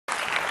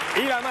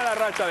Y la mala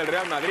racha del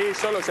Real Madrid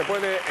solo se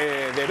puede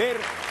deber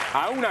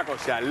a una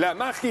cosa, la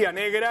magia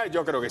negra,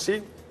 yo creo que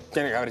sí,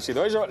 tiene que haber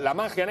sido eso, la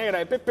magia negra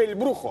de Pepe el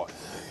Brujo.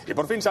 Y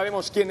por fin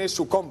sabemos quién es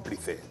su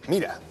cómplice.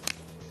 Mira.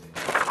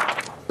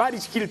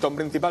 Paris Hilton,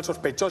 principal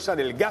sospechosa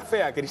del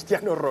gafe a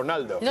Cristiano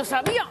Ronaldo. Lo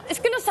sabía, es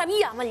que lo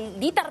sabía.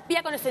 Maldita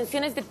arpía con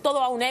extensiones de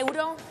todo a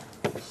 €1.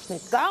 Me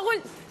cago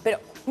en... Pero,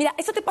 mira,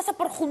 eso te pasa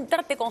por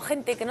juntarte con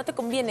gente que no te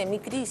conviene, mi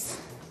Cris.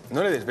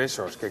 No le des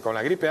besos, que con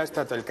la gripe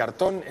hasta el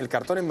cartón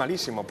es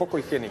malísimo, poco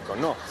higiénico,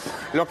 no.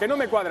 Lo que no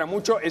me cuadra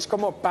mucho es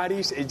cómo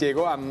Paris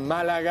llegó a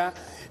Málaga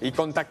y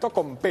contactó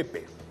con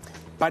Pepe.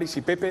 Paris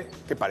y Pepe,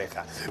 qué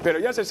pareja. Pero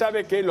ya se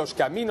sabe que los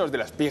caminos de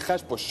las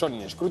pijas pues son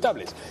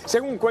inescrutables.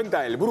 Según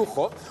cuenta el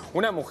brujo,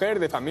 una mujer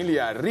de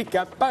familia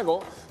rica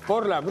pagó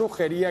por la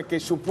brujería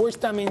que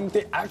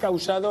supuestamente ha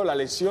causado la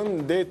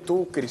lesión de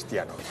tu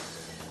Cristiano.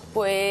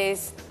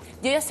 Pues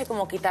yo ya sé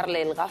cómo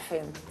quitarle el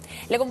gafe.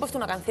 Le he compuesto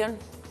una canción.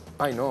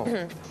 Ay, no.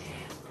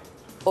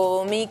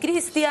 Oh, mi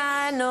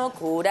Cristiano,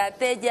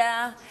 cúrate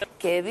ya,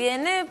 que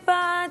viene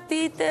pa'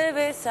 ti te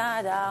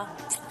besará.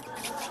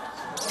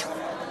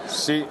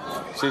 Sí.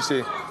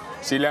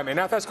 Si le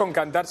amenazas con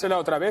cantársela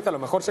otra vez, a lo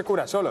mejor se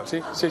cura solo,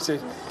 sí.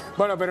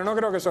 Bueno, pero no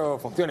creo que eso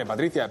funcione,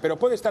 Patricia. Pero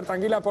puede estar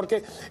tranquila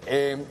porque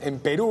en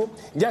Perú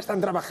ya están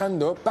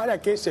trabajando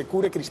para que se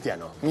cure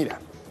Cristiano. Mira.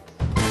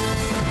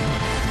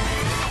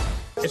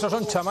 Esos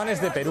son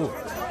chamanes de Perú.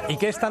 ¿Y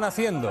qué están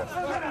haciendo?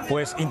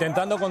 Pues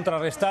intentando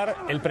contrarrestar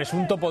el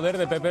presunto poder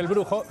de Pepe el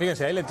Brujo.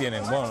 Fíjense, ahí le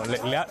tienen. Bueno,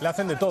 le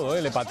hacen de todo,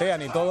 le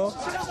patean y todo.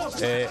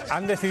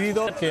 Han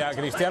decidido que a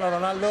Cristiano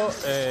Ronaldo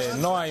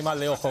no hay mal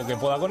de ojo que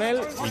pueda con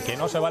él y que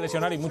no se va a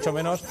lesionar, y mucho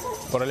menos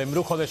por el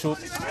embrujo de su,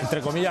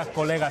 entre comillas,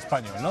 colega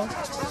español, ¿no?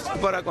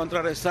 Para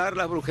contrarrestar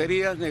las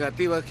brujerías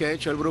negativas que ha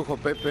hecho el brujo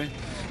Pepe,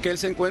 que él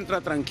se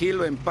encuentra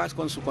tranquilo, en paz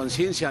con su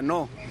conciencia,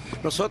 no.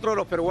 Nosotros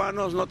los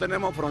peruanos no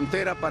tenemos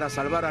frontera para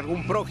salvar a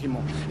algún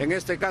prójimo. En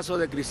este caso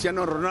de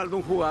Cristiano Ronaldo,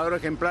 un jugador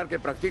ejemplar que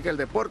practica el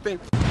deporte.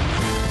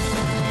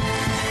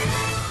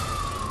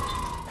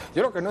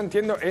 Yo lo que no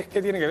entiendo es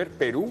qué tiene que ver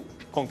Perú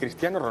con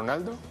Cristiano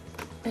Ronaldo.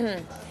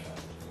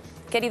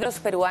 Queridos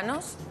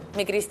peruanos,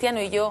 mi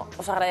Cristiano y yo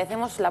os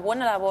agradecemos la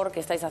buena labor que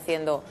estáis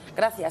haciendo.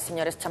 Gracias,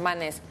 señores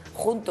chamanes.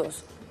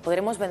 Juntos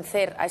podremos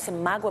vencer a ese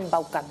mago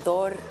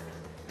embaucador.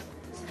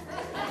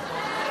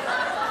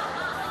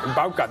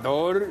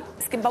 Embaucador.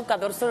 Es que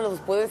embaucador solo lo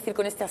puedo decir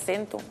con este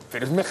acento.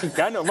 Pero es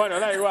mexicano. Bueno,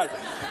 da igual.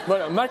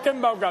 Bueno, más que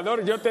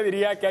embaucador, yo te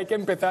diría que hay que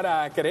empezar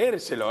a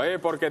creérselo,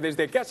 porque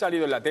desde que ha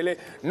salido en la tele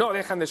no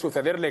dejan de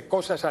sucederle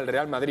cosas al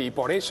Real Madrid. Y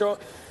por eso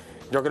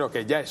yo creo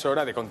que ya es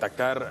hora de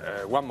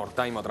contactar one more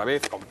time otra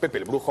vez con Pepe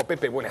el Brujo.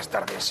 Pepe, buenas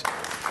tardes.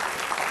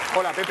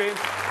 Hola, Pepe.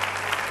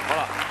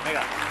 Hola,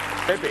 venga.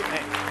 Pepe.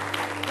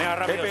 Venga,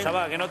 rápido, Pepe.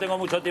 chaval, que no tengo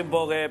mucho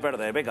tiempo que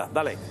perder. Venga,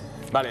 dale.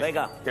 Vale.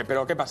 Venga.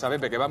 ¿Pero qué pasa,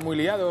 Pepe? ¿Que vas muy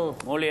liado?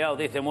 Muy liado,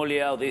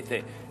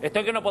 dice.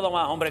 Estoy que no puedo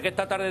más, hombre, que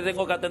esta tarde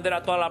tengo que atender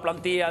a toda la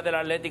plantilla del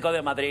Atlético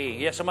de Madrid.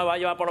 Y eso me va a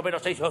llevar por lo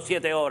menos 6 o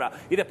 7 horas.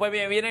 Y después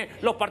vienen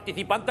los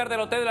participantes del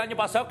hotel del año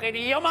pasado, que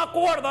ni yo me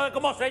acuerdo de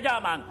cómo se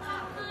llaman.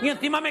 Y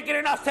encima me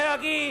quieren hacer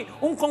aquí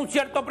un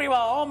concierto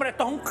privado. Hombre,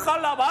 esto es un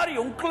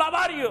clavario. Un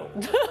clavario.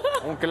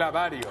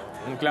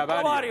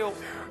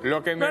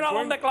 Lo que me ¿Pero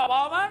dónde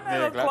clavaban?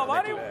 ¿En el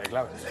clavario?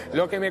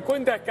 Lo que me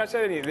cuenta es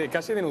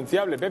casi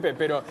denunciable, Pepe.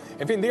 Pero,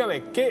 en fin,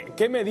 dígame,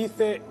 ¿qué me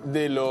dice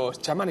de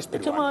los chamanes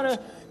peruanos?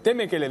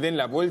 ¿Teme que le den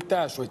la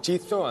vuelta a su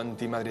hechizo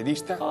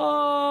antimadridista?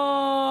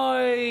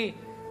 ¡Ay!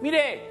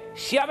 Mire,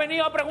 si ha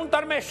venido a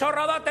preguntarme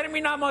chorrada,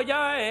 terminamos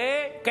ya,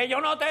 que yo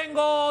no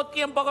tengo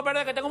tiempo que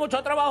perder, que tengo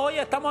mucho trabajo y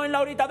estamos en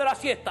la horita de la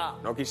siesta.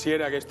 No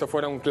quisiera que esto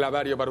fuera un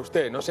clavario para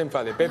usted, no se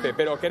enfade, Pepe,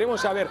 pero queremos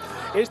saber,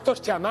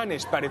 estos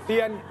chamanes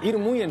parecían ir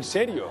muy en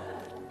serio.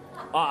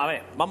 A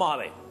ver, vamos a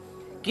ver.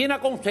 ¿Quién ha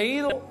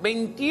conseguido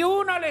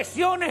 21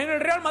 lesiones en el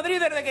Real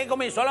Madrid desde que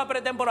comenzó la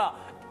pretemporada?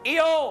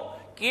 Yo.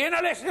 ¿Quién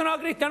ha lesionado a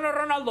Cristiano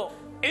Ronaldo?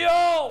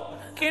 Yo.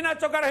 ¿Quién ha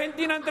hecho que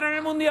Argentina entre en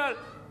el Mundial?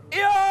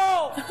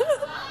 ¡Yo!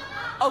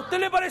 ¿A usted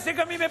le parece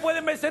que a mí me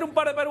pueden vencer un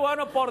par de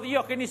peruanos? Por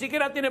Dios, que ni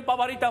siquiera tienen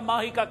pavaritas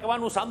mágicas, que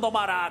van usando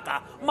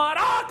maracas.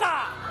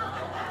 ¡Maracas!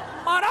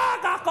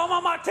 ¡Maracas como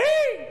machín!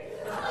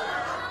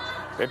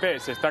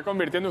 Pepe, se está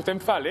convirtiendo usted en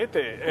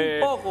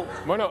falete. Un poco.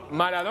 Bueno,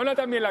 ¿Maradona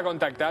también la ha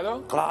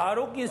contactado?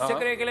 Claro, ¿quién se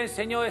cree que le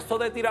enseñó esto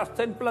de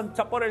tirarse en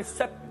plancha por el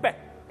césped?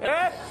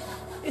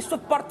 Eso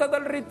es parte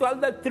del ritual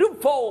del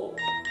triunfo.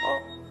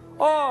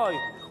 ¡Ay!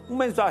 Un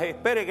mensaje,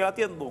 espere que la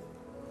atiendo.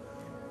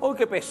 ¡Ay,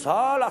 qué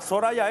pesada la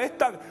Soraya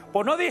esta!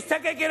 Pues no dice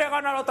que quiere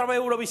ganar otra vez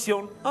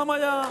Eurovisión. Vamos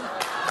allá.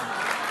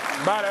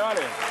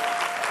 Vale.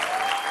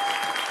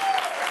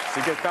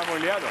 Sí que está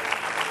muy liado.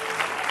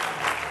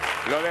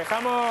 Lo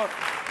dejamos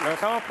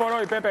por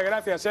hoy, Pepe,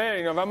 gracias,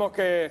 y nos vamos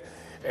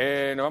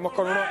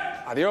con uno.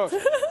 Adiós.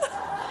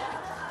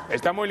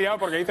 Está muy liado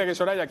porque dice que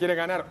Soraya quiere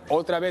ganar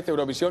otra vez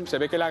Eurovisión. Se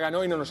ve que la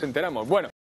ganó y no nos enteramos. Bueno.